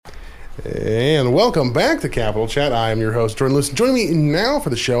And welcome back to Capital Chat. I am your host, Jordan Lewis. Joining me now for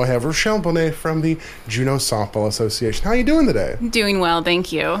the show, I have Rochelle Bonet from the Juneau Softball Association. How are you doing today? Doing well,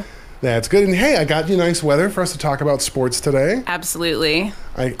 thank you. That's good. And hey, I got you nice weather for us to talk about sports today. Absolutely.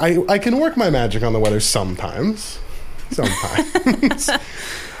 I can work my magic on the weather sometimes.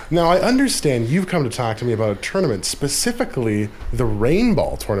 Now, I understand you've come to talk to me about a tournament, specifically the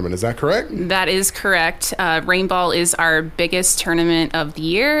Rainball tournament. Is that correct? That is correct. Rainball is our biggest tournament of the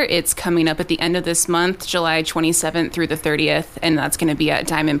year. It's coming up at the end of this month, July 27th through the 30th, and that's going to be at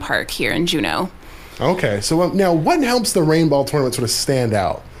Diamond Park here in Juneau. Okay, so now what helps the Rainball tournament sort of stand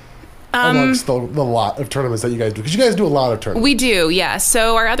out amongst the lot of tournaments that you guys do? Because you guys do a lot of tournaments. We do, yeah.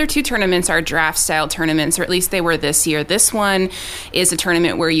 So our other two tournaments are draft-style tournaments, or at least they were this year. This one is a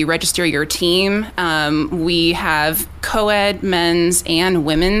tournament where you register your team. We have co-ed, men's, and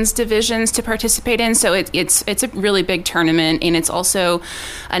women's divisions to participate in. So it's a really big tournament, and it's also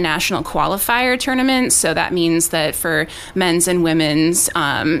a national qualifier tournament. So that means that for men's and women's,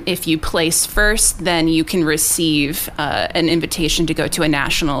 if you place first, then you can receive an invitation to go to a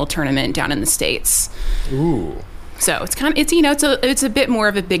national tournament down in the States. Ooh. So it's a bit more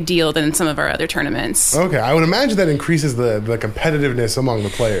of a big deal than some of our other tournaments. Okay, I would imagine that increases the competitiveness among the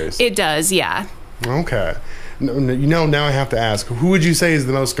players. It does, yeah. Okay. Now I have to ask, who would you say is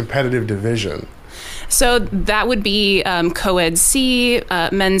the most competitive division? So that would be co-ed C,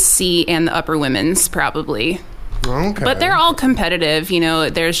 men's C, and the upper women's probably. Okay. But they're all competitive,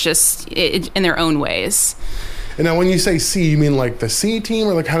 there's just in their own ways. And now when you say C, you mean like the C team,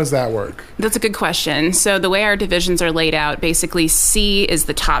 or like how does that work? That's a good question. So the way our divisions are laid out, basically C is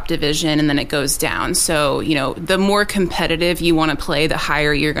the top division and then it goes down. So, the more competitive you want to play, the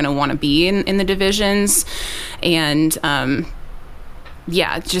higher you're going to want to be in the divisions. And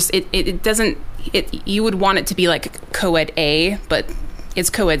you would want it to be like co-ed A, but it's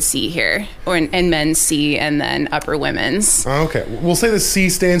co-ed C here, and men's C, and then upper women's. Okay. We'll say the C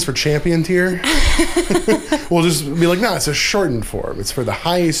stands for champion tier. We'll just be like, no, it's a shortened form. It's for the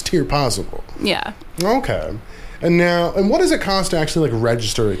highest tier possible. Yeah. Okay. And what does it cost to actually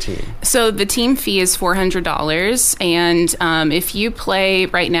register a team? So the team fee is $400, and if you play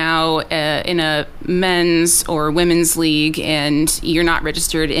right now in a men's or women's league and you're not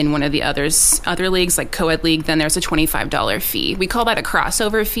registered in one of the other leagues, like co-ed league, then there's a $25 fee. We call that a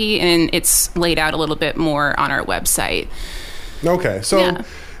crossover fee, and it's laid out a little bit more on our website. Okay, so... Yeah.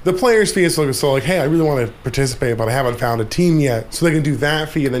 The player's fee is hey, I really want to participate, but I haven't found a team yet. So they can do that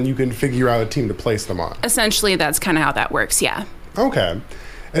fee, and then you can figure out a team to place them on. Essentially, that's kind of how that works, yeah. Okay.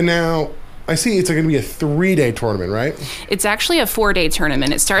 And now, I see it's going to be a 3-day tournament, right? It's actually a 4-day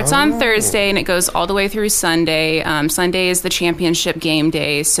tournament. It starts on Thursday, and it goes all the way through Sunday. Sunday is the championship game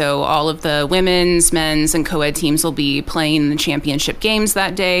day, so all of the women's, men's, and co-ed teams will be playing the championship games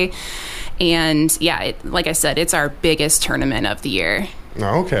that day. And, yeah, like I said, it's our biggest tournament of the year.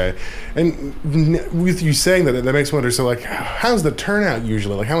 Okay. And with you saying that makes me wonder, so how's the turnout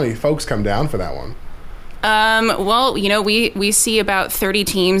usually? How many folks come down for that one? Well, we see about 30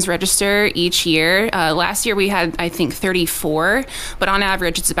 teams register each year. Last year we had, I think, 34, but on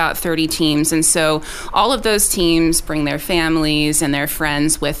average it's about 30 teams. And so all of those teams bring their families and their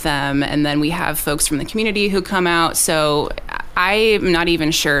friends with them. And then we have folks from the community who come out. So I'm not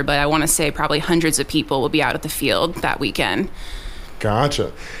even sure, but I want to say probably hundreds of people will be out at the field that weekend.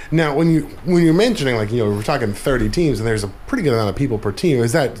 Gotcha. Now, when you're mentioning, we're talking 30 teams, and there's a pretty good amount of people per team, are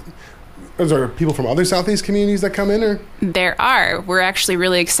there people from other Southeast communities that come in, or? There are. We're actually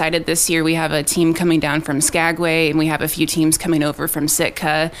really excited this year. We have a team coming down from Skagway, and we have a few teams coming over from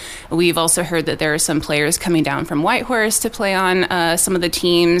Sitka. We've also heard that there are some players coming down from Whitehorse to play on some of the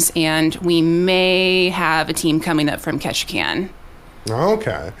teams, and we may have a team coming up from Ketchikan.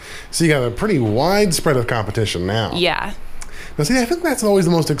 Okay. So you got a pretty wide spread of competition now. Yeah. Now, see, I think that's always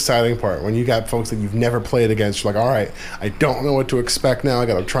the most exciting part, when you got folks that you've never played against. You're like, all right, I don't know what to expect now. I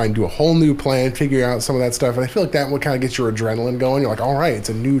got to try and do a whole new plan, figure out some of that stuff. And I feel like that would kind of get your adrenaline going. You're like, all right, it's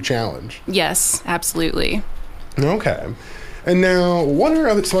a new challenge. Yes, absolutely. Okay. And now, what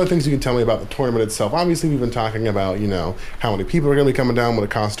are some other things you can tell me about the tournament itself? Obviously, we've been talking about, how many people are going to be coming down, what it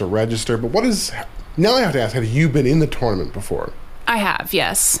costs to register. But now I have to ask, have you been in the tournament before? I have,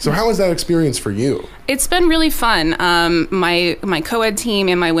 yes. So how was that experience for you? It's been really fun. My co-ed team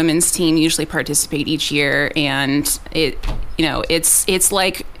and my women's team usually participate each year, and it's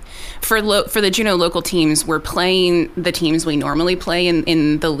like for the Juneau local teams, we're playing the teams we normally play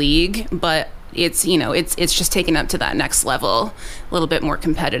in the league, but it's just taken up to that next level, a little bit more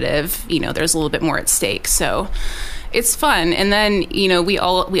competitive. There's a little bit more at stake. So It's fun. And then, we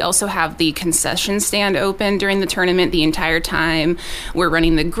also have the concession stand open during the tournament the entire time. We're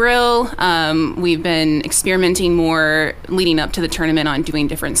running the grill. We've been experimenting more leading up to the tournament on doing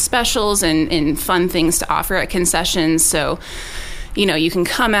different specials and fun things to offer at concessions. So, you can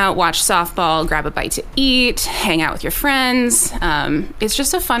come out, watch softball, grab a bite to eat, hang out with your friends. It's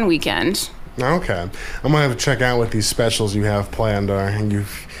just a fun weekend. Okay. I'm going to have to check out what these specials you have planned are. And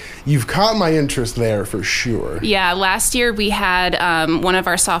you've caught my interest there for sure. Yeah, last year we had one of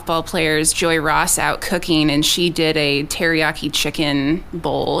our softball players, Joy Ross, out cooking, and she did a teriyaki chicken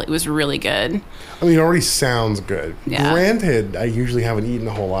bowl. It was really good. I mean, it already sounds good. Yeah. Granted, I usually haven't eaten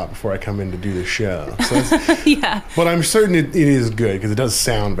a whole lot before I come in to do the show. So yeah. But I'm certain it is good because it does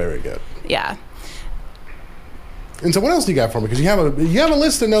sound very good. Yeah. And so what else do you got for me? Because you have a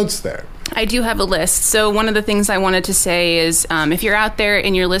list of notes there. I do have a list. So one of the things I wanted to say is if you're out there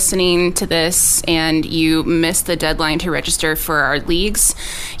and you're listening to this and you missed the deadline to register for our leagues,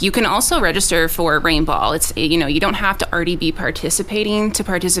 you can also register for Rainball. It's, you don't have to already be participating to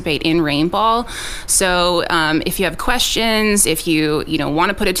participate in Rainball. So if you have questions, if you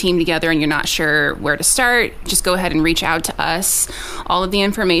want to put a team together and you're not sure where to start, just go ahead and reach out to us. All of the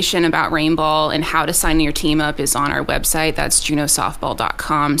information about Rainball and how to sign your team up is on our website. That's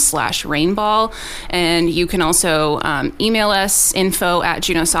juneausoftball.com/Rainball. And you can also email us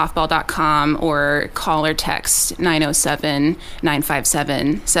info@juneausoftball.com or call or text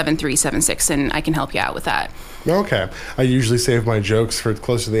 907-957-7376, and I can help you out with that. Okay. I usually save my jokes for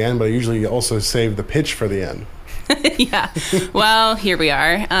close to the end, but I usually also save the pitch for the end. Yeah. Well, here we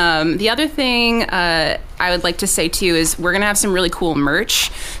are. The other thing I would like to say, too, is we're going to have some really cool merch.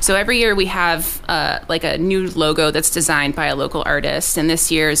 So every year we have like a new logo that's designed by a local artist. And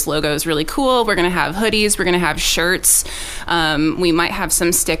this year's logo is really cool. We're going to have hoodies. We're going to have shirts. We might have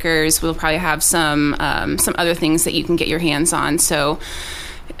some stickers. We'll probably have some other things that you can get your hands on. So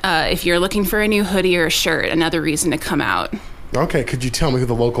if you're looking for a new hoodie or a shirt, another reason to come out. Okay, could you tell me who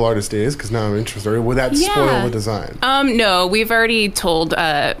the local artist is? Because now I'm interested. Or would that spoil the design? No, we've already told,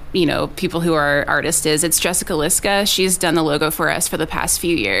 people who our artist is. It's Jessica Liska. She's done the logo for us for the past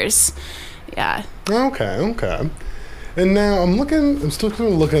few years. Yeah. Okay. And now I'm still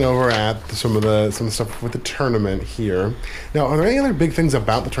kind of looking over at some of the stuff with the tournament here. Now, are there any other big things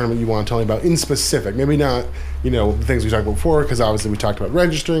about the tournament you want to tell me about in specific? Maybe not, the things we talked about before, because obviously we talked about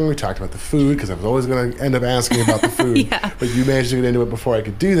registering, we talked about the food, because I was always going to end up asking about the food. Yeah. But you managed to get into it before I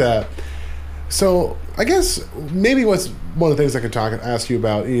could do that. So I guess maybe what's one of the things I could ask you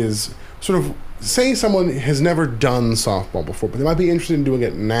about is sort of, say someone has never done softball before, but they might be interested in doing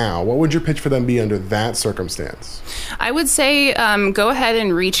it now. What would your pitch for them be under that circumstance? I would say go ahead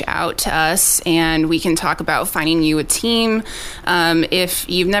and reach out to us, and we can talk about finding you a team. If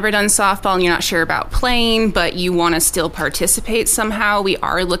you've never done softball and you're not sure about playing, but you want to still participate somehow, we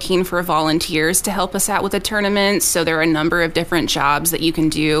are looking for volunteers to help us out with the tournament. So there are a number of different jobs that you can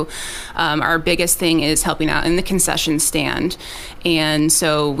do. Our biggest thing is helping out in the concession stand. And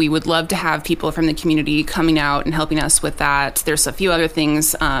so we would love to have people from the community coming out and helping us with that. There's a few other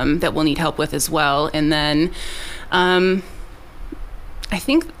things that we'll need help with as well. And then I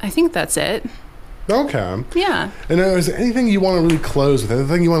think that's it. Okay. Yeah. And is there anything you want to really close with?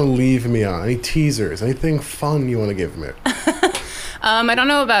 Anything you want to leave me on? Any teasers? Anything fun you want to give me? I don't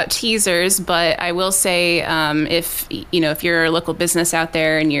know about teasers, but I will say if you're a local business out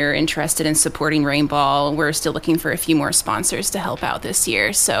there and you're interested in supporting Rainball, we're still looking for a few more sponsors to help out this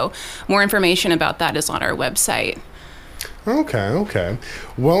year. So more information about that is on our website. Okay.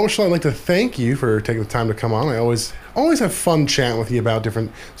 Well, Michelle, I'd like to thank you for taking the time to come on. I always have fun chatting with you about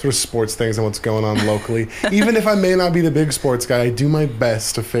different sort of sports things and what's going on locally. Even if I may not be the big sports guy, I do my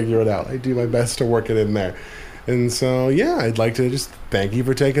best to figure it out. I do my best to work it in there. And so, yeah, I'd like to just thank you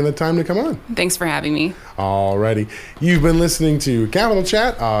for taking the time to come on. Thanks for having me. Alrighty. You've been listening to Capital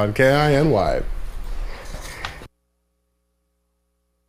Chat on KINY.